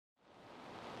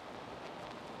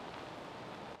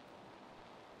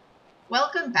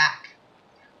Welcome back.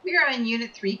 We are in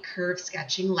Unit 3 Curve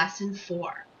Sketching Lesson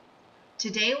 4.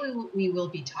 Today we will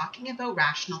be talking about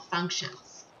rational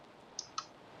functions.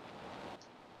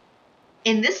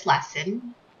 In this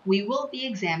lesson, we will be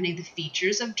examining the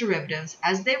features of derivatives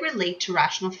as they relate to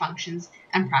rational functions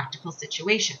and practical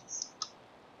situations.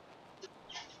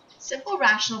 Simple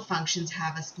rational functions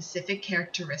have a specific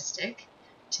characteristic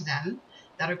to them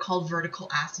that are called vertical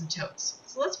asymptotes.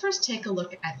 So let's first take a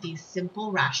look at these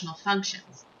simple rational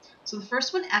functions. So the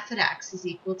first one, f of x, is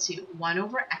equal to 1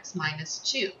 over x minus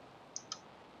 2.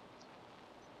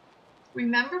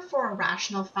 Remember, for a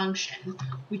rational function,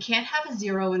 we can't have a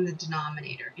 0 in the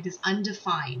denominator. It is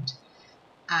undefined.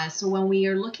 So when we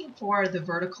are looking for the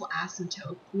vertical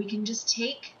asymptote, we can just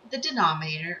take the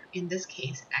denominator, in this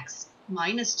case x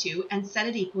minus 2, and set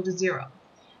it equal to 0,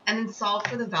 and then solve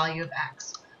for the value of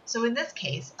x. So in this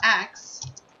case, x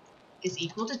is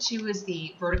equal to 2 is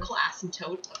the vertical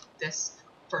asymptote of this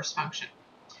first function.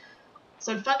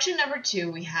 So in function number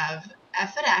 2, we have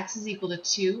f of x is equal to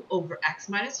 2 over x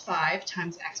minus 5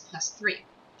 times x plus 3.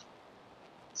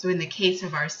 So in the case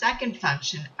of our second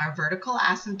function, our vertical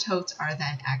asymptotes are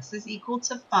then x is equal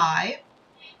to 5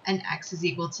 and x is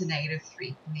equal to negative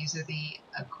 3. And these are the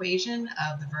equation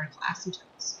of the vertical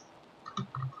asymptotes.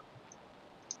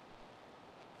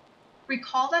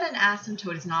 Recall that an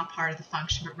asymptote is not part of the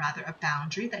function, but rather a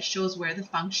boundary that shows where the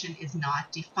function is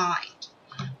not defined.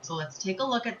 So let's take a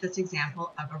look at this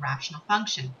example of a rational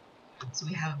function. So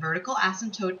we have a vertical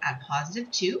asymptote at positive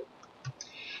 2.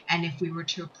 And if we were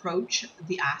to approach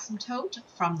the asymptote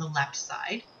from the left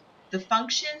side, the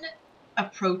function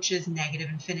approaches negative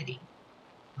infinity.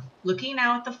 Looking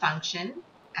now at the function,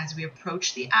 as we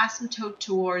approach the asymptote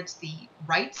towards the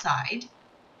right side,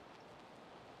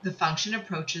 the function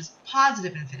approaches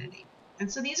positive infinity.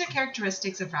 And so these are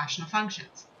characteristics of rational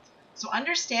functions. So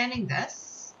understanding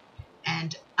this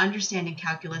and understanding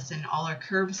calculus and all our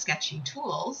curve sketching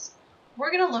tools, we're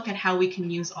going to look at how we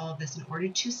can use all of this in order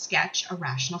to sketch a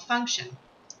rational function.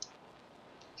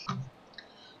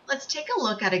 Let's take a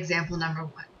look at example number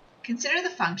 1. Consider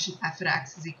the function f of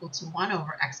x is equal to 1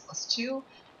 over x plus 2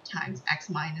 times x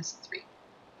minus 3.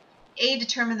 A,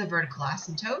 determine the vertical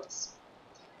asymptotes.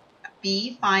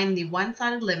 B, find the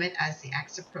one-sided limit as the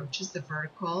x approaches the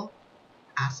vertical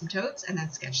asymptotes, and then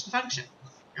sketch the function.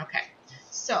 Okay,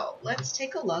 so let's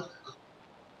take a look.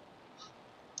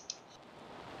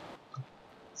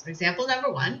 So example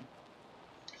number 1.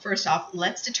 First off,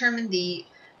 let's determine the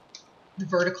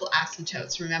vertical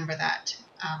asymptotes. Remember that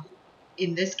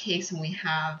in this case, when we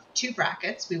have two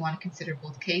brackets, we want to consider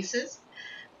both cases.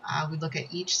 We look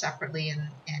at each separately, and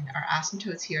our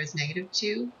asymptotes here is negative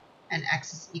 2 and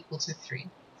x is equal to 3.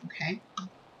 Okay.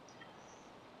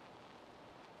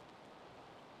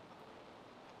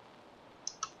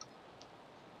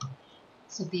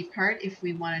 So B part, if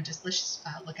we want to just, let's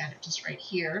look at it just right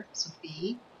here. So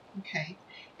B, okay,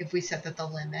 if we said that the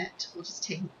limit, we'll just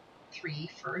take 3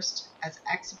 first, as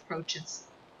x approaches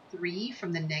 3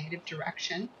 from the negative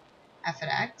direction, f of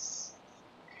x,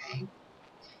 okay,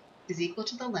 is equal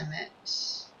to the limit,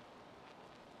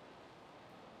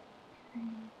 okay,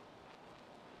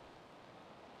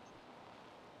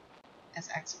 as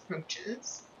x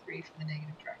approaches 3 from the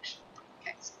negative direction.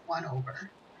 Okay, so 1 over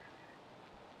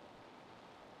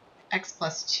x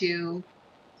plus 2,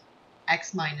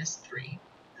 x minus 3.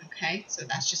 Okay, so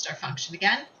that's just our function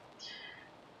again.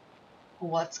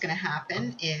 What's going to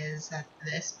happen is that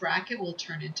this bracket will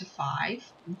turn into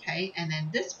 5, okay, and then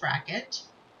this bracket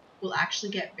will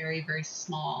actually get very, very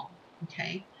small,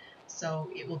 okay, so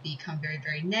it will become very,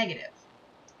 very negative.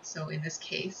 So in this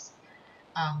case,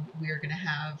 we're going to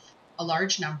have a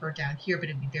large number down here, but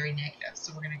it'd be very negative,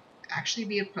 so we're going to actually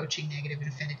be approaching negative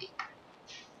infinity.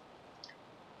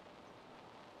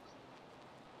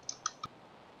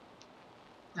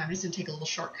 I'm just going to take a little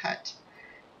shortcut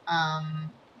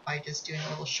by just doing a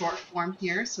little short form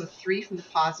here. So 3 from the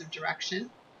positive direction.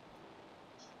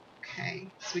 Okay,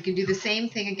 so we can do the same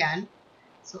thing again.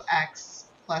 So x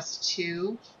plus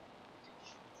 2,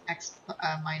 x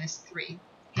minus 3.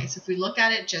 Okay, so if we look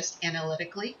at it just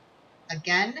analytically,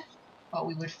 again, what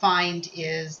we would find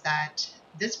is that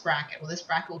this bracket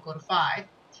will go to 5.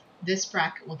 This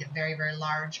bracket will get very, very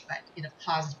large, but in a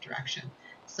positive direction.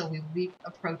 So we will be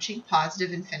approaching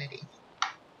positive infinity.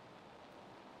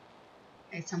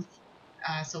 Okay,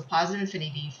 so positive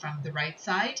infinity from the right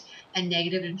side and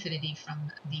negative infinity from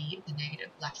the negative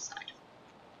left side.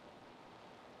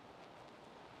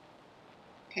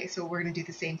 Okay, so we're going to do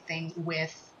the same thing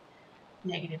with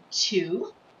negative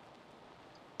 2.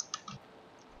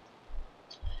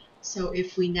 So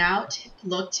if we now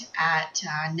looked at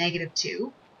negative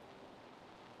 2,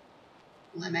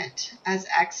 limit as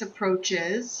x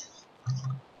approaches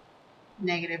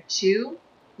 -2,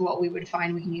 what we would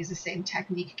find, we can use the same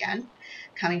technique again.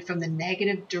 Coming from the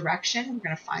negative direction, we're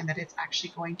going to find that it's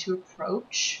actually going to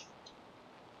approach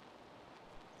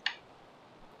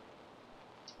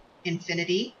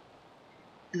infinity,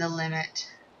 and the limit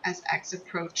as x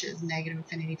approaches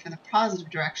 -infinity from the positive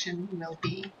direction will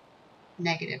be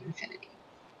 -infinity.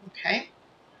 Okay?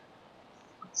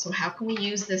 So how can we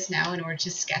use this now in order to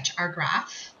sketch our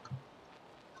graph?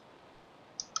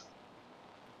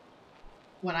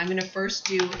 What I'm going to first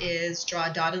do is draw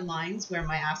dotted lines where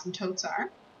my asymptotes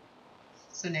are.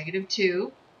 So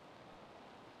 -2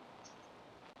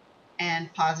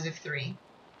 and +3.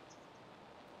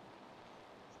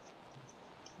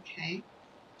 Okay.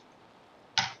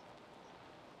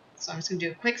 So I'm just going to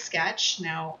do a quick sketch.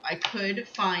 Now I could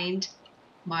find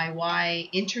my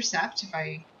y-intercept if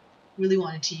I really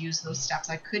wanted to use those steps.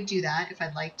 I could do that if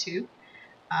I'd like to.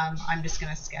 I'm just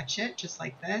going to sketch it just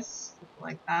like this,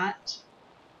 like that.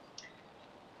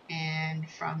 And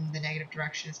from the negative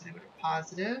direction, it's going to go to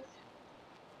positive.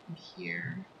 And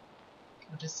here,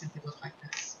 it'll just simply look like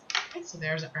this. Okay, so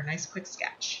there's our nice quick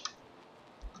sketch.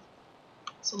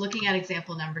 So looking at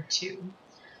example number 2,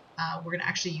 we're going to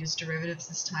actually use derivatives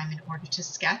this time in order to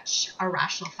sketch our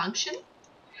rational function.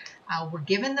 We're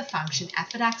given the function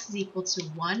f at x is equal to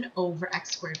 1 over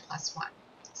x squared plus 1.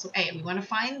 So A, we want to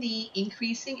find the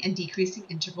increasing and decreasing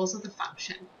intervals of the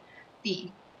function.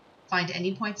 B, find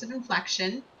any points of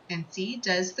inflection. And C,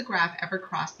 does the graph ever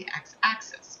cross the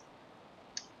x-axis?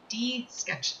 D,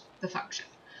 sketch the function.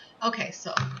 Okay,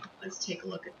 so let's take a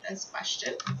look at this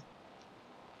question.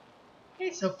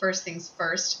 Okay, so first things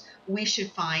first, we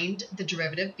should find the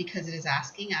derivative because it is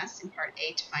asking us in part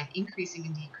A to find increasing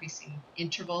and decreasing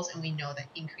intervals, and we know that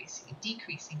increasing and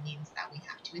decreasing means that we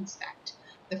have to inspect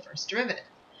the first derivative.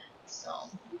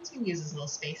 So I'm just going to use this little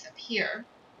space up here.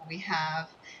 We have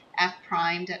f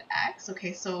primed at x.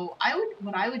 Okay, so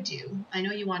what I would do, I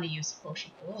know you want to use the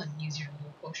quotient rule and use your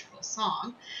little quotient rule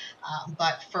song,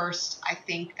 but first I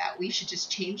think that we should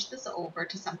just change this over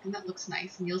to something that looks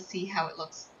nice, and you'll see how it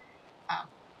looks.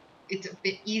 It's a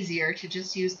bit easier to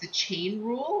just use the chain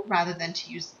rule rather than to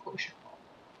use the quotient rule.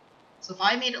 So if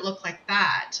I made it look like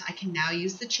that, I can now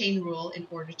use the chain rule in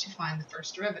order to find the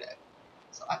first derivative.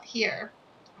 So up here,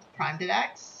 primed at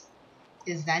x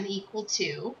is then equal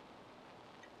to,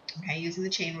 okay, using the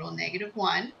chain rule,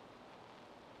 -1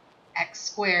 x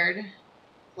squared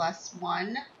plus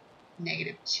 1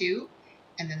 -2,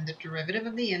 and then the derivative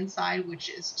of the inside, which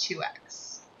is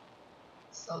 2x.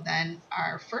 So then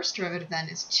our first derivative then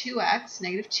is 2x,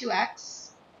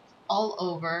 -2x, all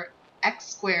over x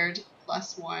squared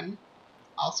plus 1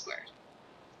 all squared.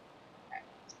 Okay.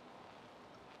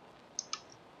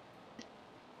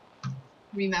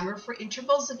 Remember, for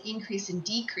intervals of increase and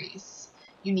decrease,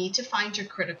 you need to find your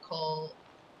critical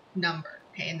number.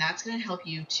 Okay, and that's going to help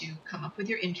you to come up with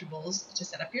your intervals, to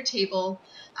set up your table,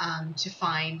 to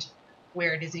find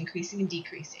where it is increasing and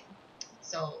decreasing.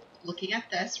 So looking at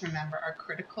this, remember our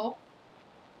critical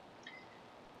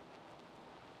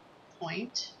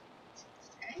point,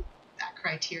 okay, that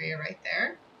criteria right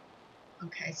there.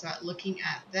 Okay, so looking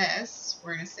at this,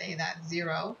 we're going to say that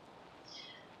 0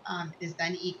 is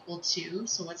then equal to,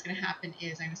 so what's going to happen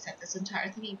is I'm going to set this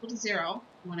entire thing equal to 0.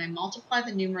 When I multiply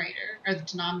the numerator, or the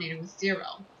denominator with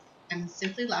 0, I'm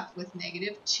simply left with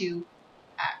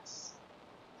 -2x.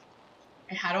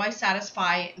 And how do I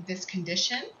satisfy this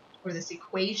condition, or this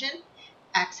equation?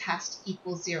 X has to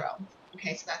equal 0.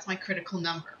 Okay, so that's my critical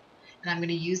number. And I'm going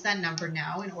to use that number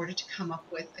now in order to come up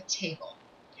with a table.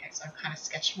 Okay, so I've kind of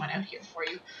sketched one out here for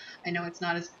you. I know it's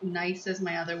not as nice as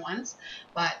my other ones,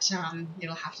 but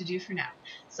it'll have to do for now.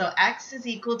 So x is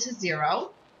equal to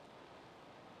 0.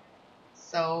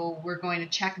 So we're going to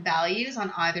check values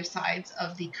on either sides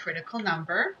of the critical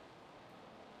number.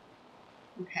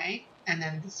 Okay, and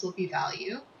then this will be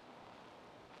value.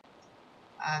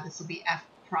 This will be f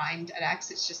primed at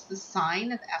x. It's just the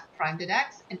sign of f primed at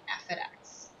x and f at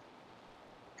x.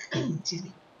 Excuse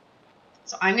me.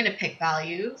 So I'm going to pick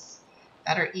values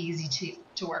that are easy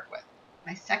to work with.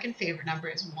 My second favorite number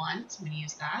is 1, so I'm going to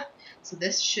use that. So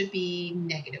this should be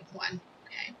 -1.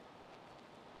 Okay.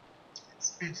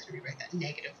 So I'm just going to rewrite that,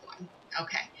 -1.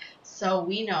 Okay. So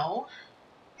we know,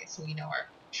 our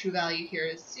true value here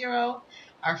is 0.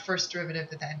 Our first derivative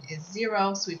then is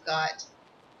 0. So we've got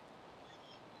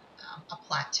a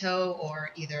plateau,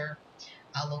 or either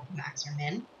a local max or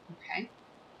min. Okay.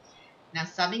 Now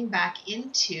subbing back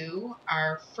into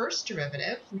our first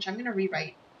derivative, which I'm going to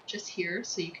rewrite just here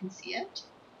so you can see it,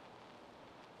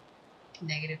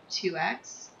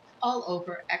 -2x all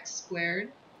over x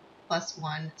squared plus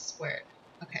 1 squared.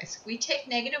 Okay, so if we take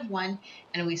 -1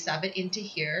 and we sub it into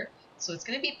here, so it's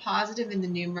going to be positive in the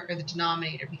numerator or the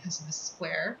denominator because of the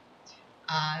square.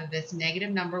 This negative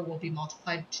number will be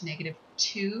multiplied to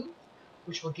 -2,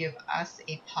 which will give us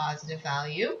a positive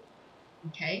value.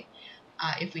 Okay,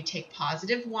 if we take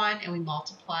 +1 and we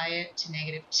multiply it to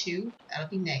 -2, that'll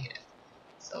be negative.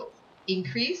 So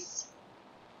increase,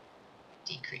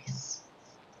 decrease.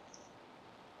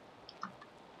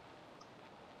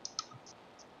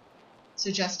 So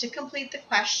just to complete the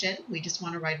question, we just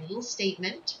want to write a little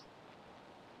statement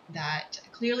that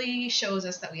clearly shows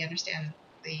us that we understand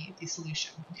the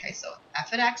solution. Okay, so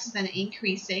f of x is then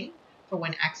increasing for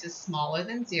when x is smaller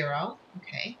than 0.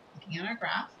 Okay, looking at our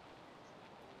graph.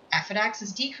 F of x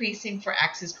is decreasing for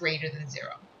x is greater than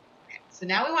 0. Okay, so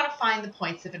now we want to find the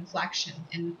points of inflection.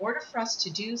 In order for us to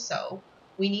do so,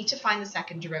 we need to find the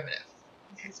second derivative.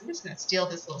 Okay, so I'm just going to steal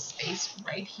this little space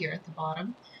right here at the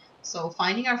bottom. So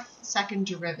finding our second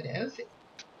derivative.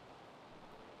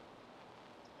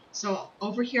 So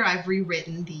over here I've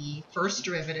rewritten the first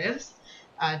derivative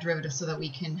so that we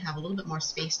can have a little bit more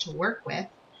space to work with.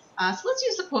 So let's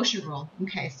use the quotient rule.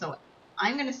 Okay, so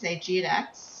I'm going to say g at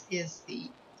x is the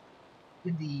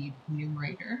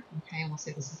numerator. Okay, and we'll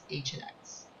say this is h at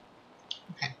x.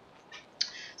 Okay,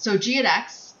 so g at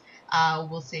x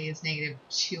we'll say is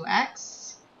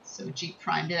 -2x. So g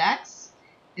primed at x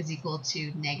is equal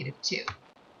to -2.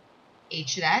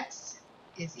 H at x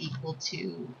is equal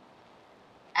to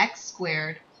x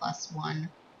squared plus 1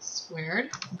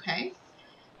 squared. Okay,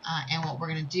 and what we're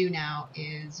going to do now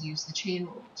is use the chain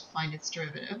rule to find its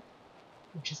derivative,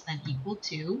 which is then equal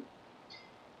to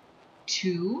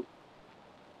 2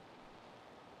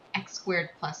 x squared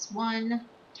plus 1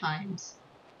 times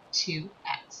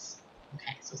 2x.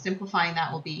 Okay, so simplifying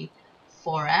that will be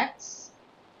 4x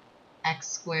x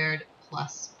squared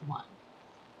plus 1.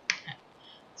 Okay.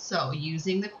 So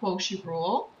using the quotient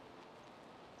rule,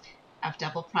 f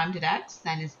double primed at x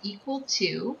then is equal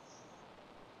to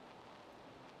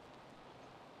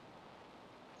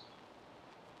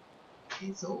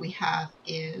so what we have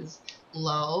is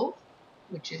low,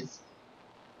 which is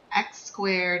x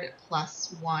squared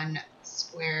plus 1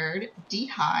 squared d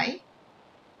high,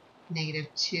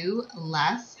 -2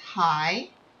 less high.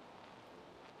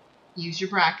 Use your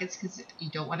brackets because you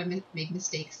don't want to make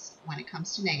mistakes when it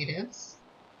comes to negatives,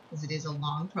 because it is a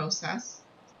long process.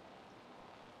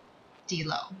 D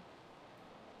low.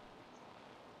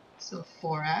 So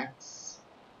 4x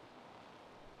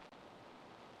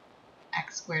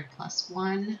x squared plus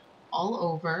 1 all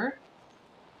over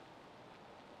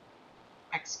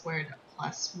x squared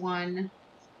plus 1,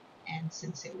 and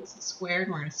since it was a squared,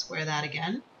 we're going to square that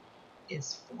again,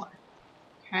 is 4.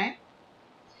 Okay?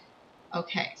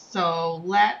 Okay, so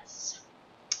let's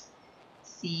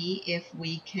see if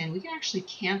we can actually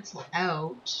cancel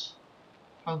out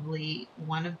probably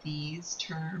one of these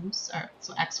terms,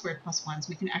 so x squared plus 1, so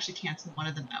we can actually cancel one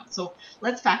of them out. So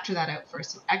let's factor that out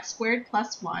first. So x squared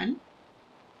plus 1,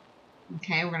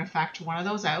 okay, we're going to factor one of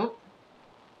those out.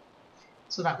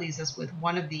 So that leaves us with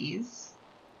one of these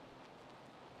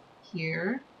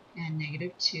here and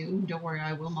 -2. Don't worry,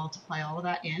 I will multiply all of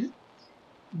that in.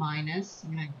 Minus,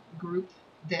 I'm going to group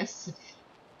this if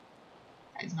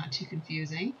that is not too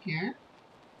confusing here.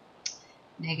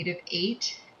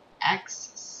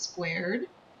 -8x squared.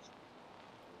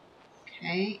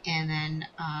 Okay, and then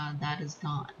that is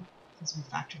gone because we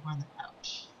factored one of them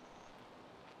out.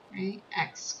 Right,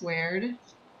 x squared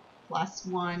plus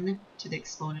 1 to the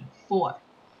exponent of 4.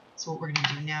 So what we're going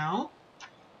to do now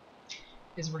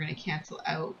is we're going to cancel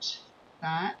out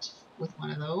that with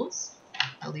one of those.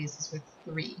 That leaves us with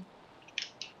 3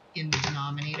 in the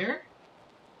denominator.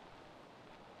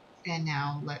 And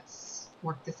now let's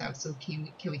work this out. So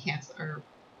can we cancel or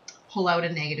pull out a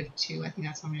 -2? I think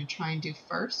that's what I'm going to try and do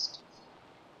first.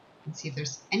 And see if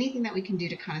there's anything that we can do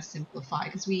to kind of simplify,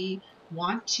 because we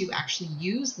want to actually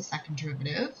use the second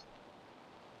derivative.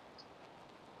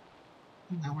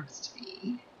 And that works to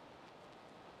be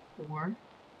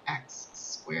 4x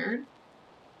squared.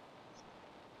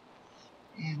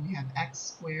 And we have x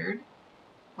squared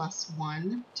plus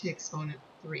 1 to the exponent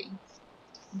 3.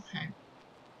 Okay.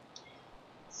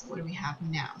 So what do we have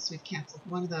now? So we've canceled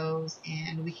one of those,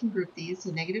 and we can group these.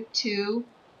 So -2.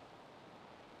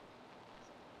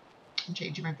 I'm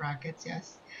changing my brackets,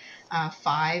 yes.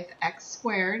 5x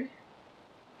squared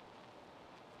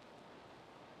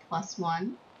plus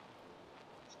 1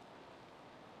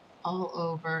 all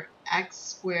over x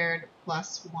squared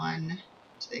plus 1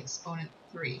 to the exponent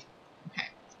 3. Okay.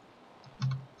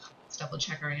 Let's double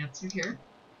check our answer here.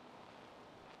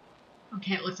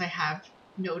 Okay, it looks like I have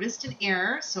noticed an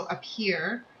error. So up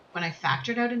here, When I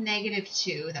factored out a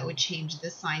 -2, that would change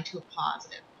this sign to a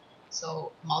positive.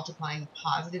 So multiplying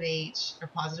positive 8 or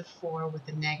positive 4 with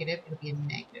a negative, it'll be a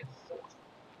 -4.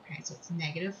 Okay, so it's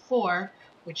 -4,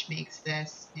 which makes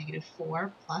this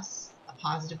 -4 plus a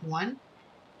positive 1.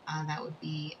 That would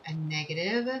be a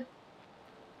 -3x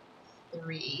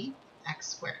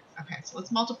squared. Okay, so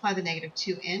let's multiply the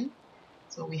 -2 in.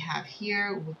 So what we have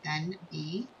here would then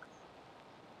be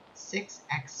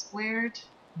 6x squared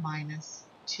minus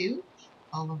 2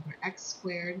 all over x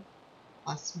squared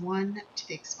plus 1 to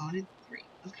the exponent 3.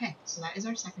 Okay, so that is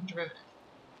our second derivative.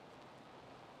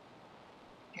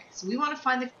 Okay, so we want to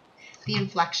find the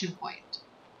inflection point.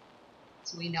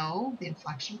 So we know the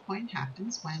inflection point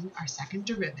happens when our second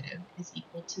derivative is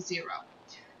equal to 0.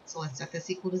 So let's set this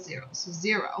equal to 0. So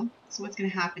 0, so what's going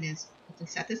to happen is if we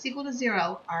set this equal to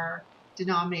 0, our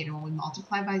denominator, when we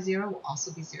multiply by 0, will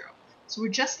also be 0. So we're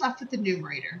just left with the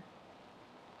numerator.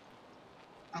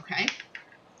 Okay,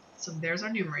 so there's our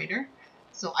numerator.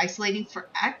 So isolating for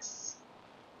x,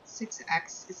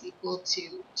 6x is equal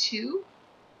to 2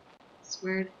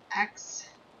 squared x,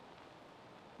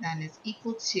 then is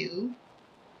equal to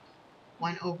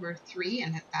 1 over 3,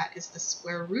 and that is the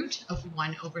square root of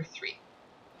 1 over 3.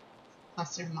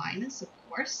 Plus or minus, of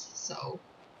course. So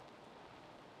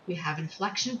we have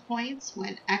inflection points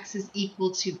when x is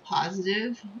equal to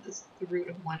positive, that's the root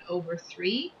of 1 over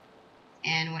 3,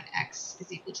 and when x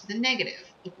is equal to the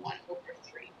negative of 1 over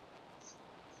 3.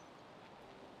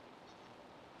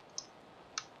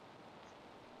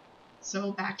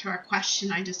 So back to our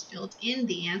question, I just filled in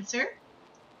the answer.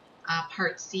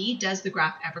 Part C, does the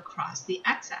graph ever cross the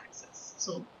x-axis?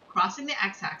 So crossing the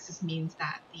x-axis means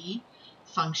that the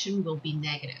function will be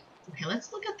negative. Okay,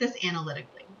 let's look at this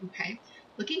analytically. Okay,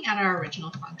 looking at our original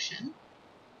function,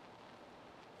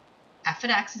 f of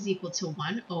x is equal to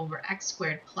 1 over x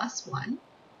squared plus 1.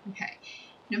 Okay,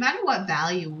 no matter what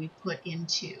value we put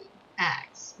into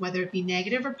x, whether it be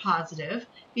negative or positive,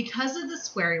 because of the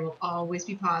square, it will always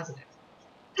be positive,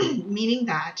 meaning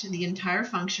that the entire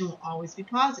function will always be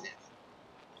positive.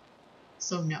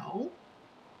 So no.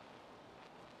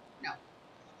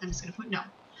 I'm just going to put no.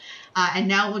 And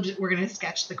now we're going to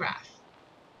sketch the graph.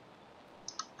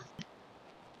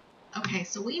 Okay,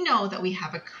 so we know that we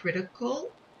have a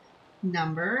critical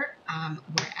number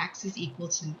where x is equal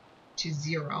to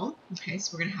 0. Okay,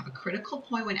 so we're going to have a critical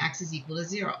point when x is equal to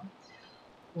 0.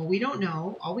 Well, we don't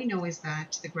know. All we know is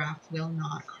that the graph will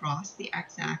not cross the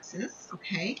x-axis.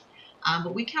 Okay,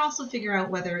 but we can also figure out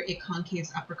whether it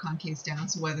concaves up or concaves down,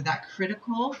 so whether that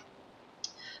critical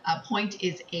point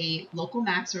is a local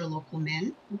max or a local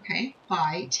min, okay,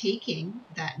 by taking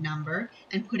that number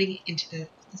and putting it into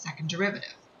the second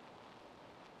derivative.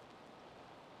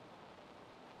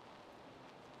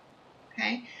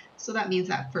 Okay, so that means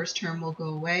that first term will go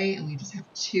away and we just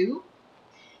have 2.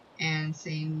 And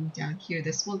same down here,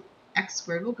 this will, x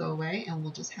squared will go away and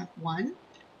we'll just have 1.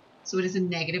 So it is a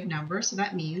negative number, so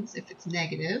that means if it's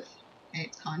negative, okay,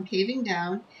 it's concaving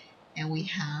down and we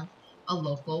have a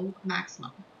local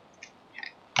maximum.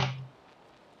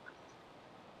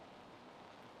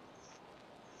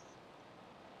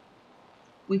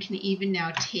 We can even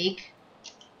now take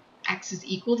x is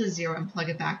equal to 0 and plug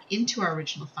it back into our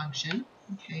original function.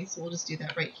 Okay, so we'll just do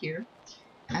that right here.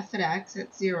 F of x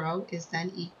at 0 is then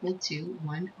equal to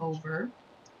 1 over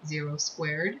 0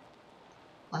 squared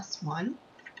plus 1.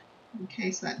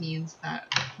 Okay, so that means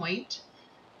that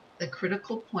the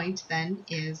critical point then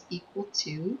is equal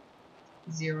to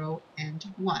 0 and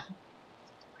 1.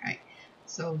 Okay,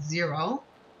 so 0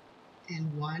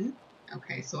 and 1.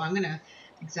 Okay, so I'm going to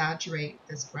exaggerate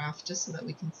this graph just so that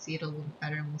we can see it a little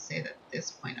better, and we'll say that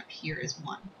this point up here is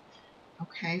 1.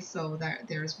 Okay, so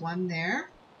there's 1 there,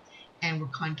 and we're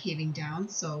concaving down,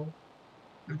 so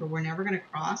remember we're never going to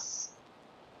cross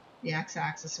the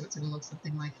x-axis, so it's going to look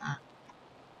something like that.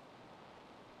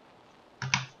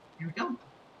 There we go.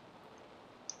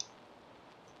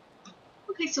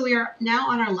 Okay, so we are now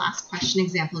on our last question,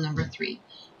 example number 3.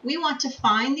 We want to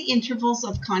find the intervals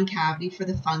of concavity for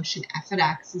the function f of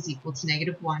x is equal to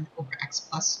 -1 over x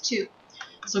plus 2.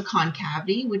 So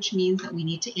concavity, which means that we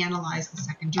need to analyze the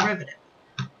second derivative.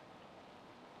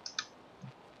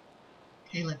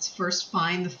 Okay, let's first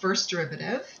find the first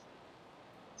derivative.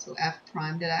 So f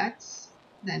primed at x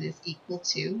then is equal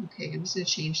to, okay, I'm just going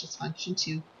to change this function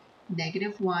to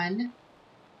 -1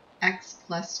 x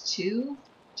plus 2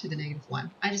 to the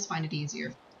 -1. I just find it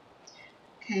easier.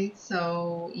 Okay,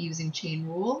 so using chain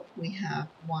rule, we have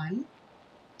 1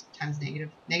 times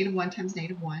 -1 times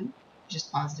 -1, which is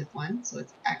 +1, so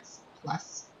it's x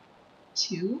plus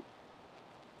 2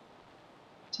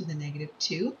 to the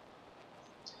 -2.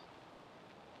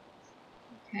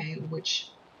 okay, which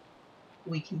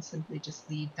we can simply just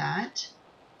leave that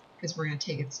because we're going to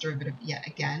take its derivative yet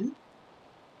again.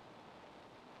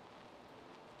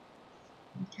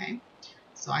 Okay,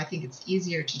 so I think it's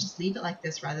easier to just leave it like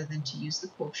this rather than to use the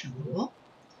quotient rule.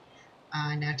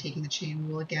 Now taking the chain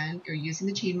rule again, or using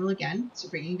the chain rule again, so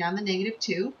bringing down the negative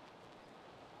 2,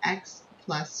 x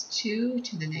plus 2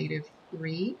 to the negative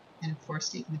 3, and of course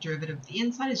taking the derivative of the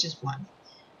inside is just 1.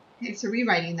 Okay, so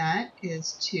rewriting that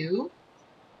is 2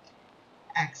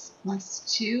 x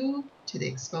plus 2 to the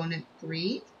exponent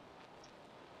 3,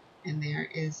 and there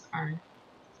is our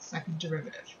second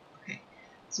derivative. Okay,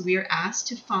 so we are asked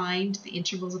to find the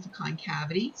intervals of the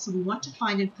concavity, so we want to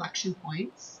find inflection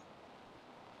points.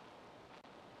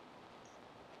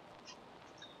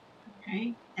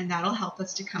 Okay, and that'll help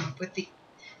us to come up with the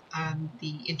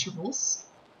intervals,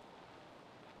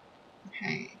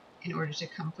 okay, in order to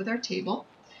come up with our table.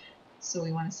 So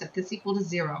we want to set this equal to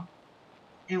 0.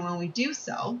 And when we do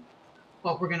so,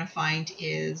 what we're going to find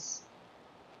is,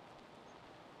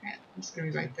 okay, I'm just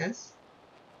going to rewrite this.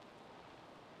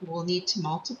 We'll need to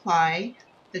multiply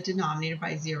the denominator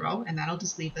by 0, and that'll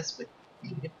just leave us with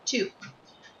negative 2,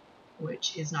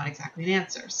 which is not exactly an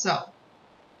answer. So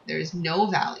there is no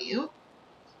value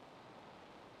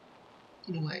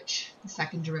in which the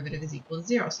second derivative is equal to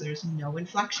 0, so there's no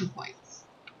inflection points.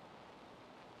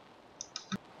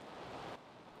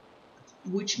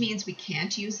 Which means we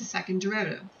can't use the second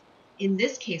derivative. In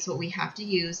this case, what we have to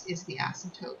use is the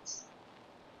asymptotes.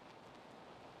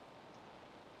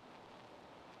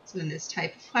 So in this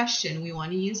type of question, we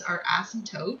want to use our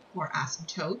asymptote or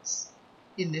asymptotes.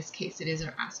 In this case, it is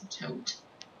our asymptote.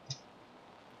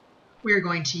 We're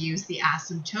going to use the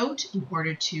asymptote in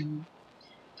order to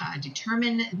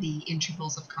determine the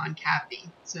intervals of concavity.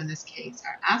 So in this case,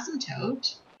 our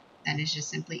asymptote then is just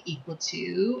simply equal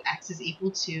to, x is equal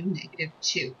to negative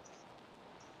 2.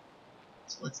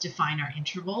 So let's define our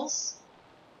intervals.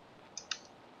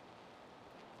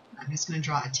 I'm just going to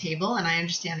draw a table, and I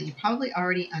understand that you probably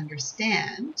already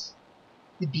understand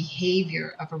the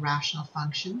behavior of irrational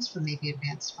functions from maybe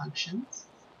advanced functions.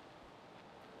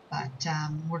 But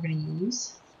we're going to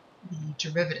use the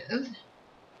derivative,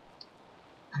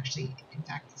 actually, in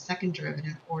fact, the second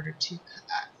derivative in order to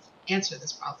answer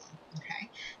this problem. Okay,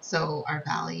 so our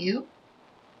value,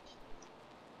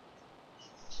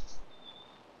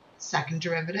 second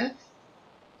derivative,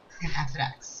 and f of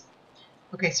x.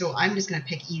 Okay, so I'm just going to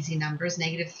pick easy numbers,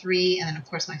 negative 3, and then of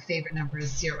course my favorite number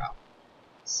is 0.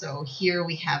 So here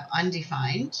we have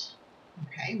undefined.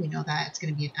 Okay, we know that it's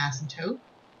going to be an asymptote.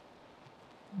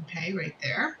 Okay, right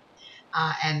there.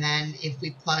 And then if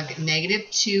we plug negative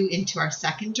 2 into our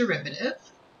second derivative,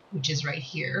 which is right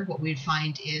here, what we'd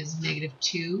find is negative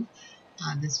 2.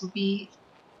 This will be...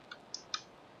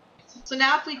 So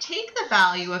now if we take the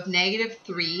value of negative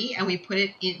 3 and we put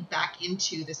it back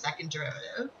into the second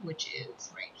derivative, which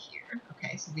is right here.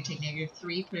 Okay, so we take negative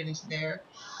 3, put it into there.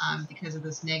 Because of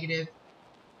this negative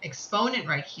exponent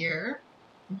right here,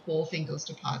 the whole thing goes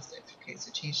to positive. Okay, so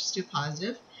it changes to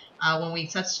positive. When we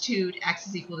substitute x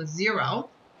is equal to 0,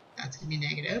 that's going to be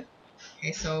negative.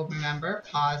 Okay, so remember,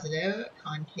 positive,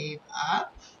 concave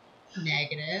up,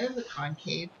 negative,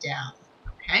 concave down.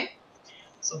 Okay,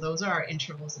 so those are our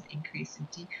intervals of increase and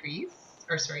decrease,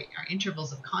 or sorry, our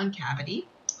intervals of concavity.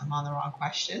 I'm on the wrong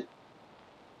question.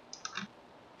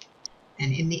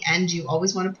 And in the end, you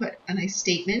always want to put a nice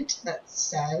statement that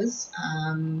says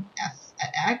f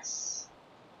at x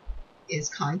is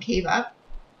concave up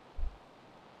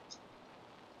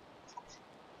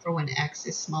for when x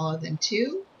is smaller than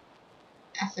 2.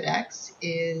 F at x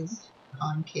is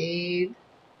concave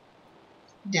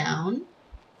down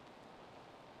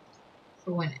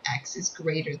for when x is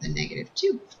greater than negative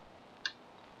 2.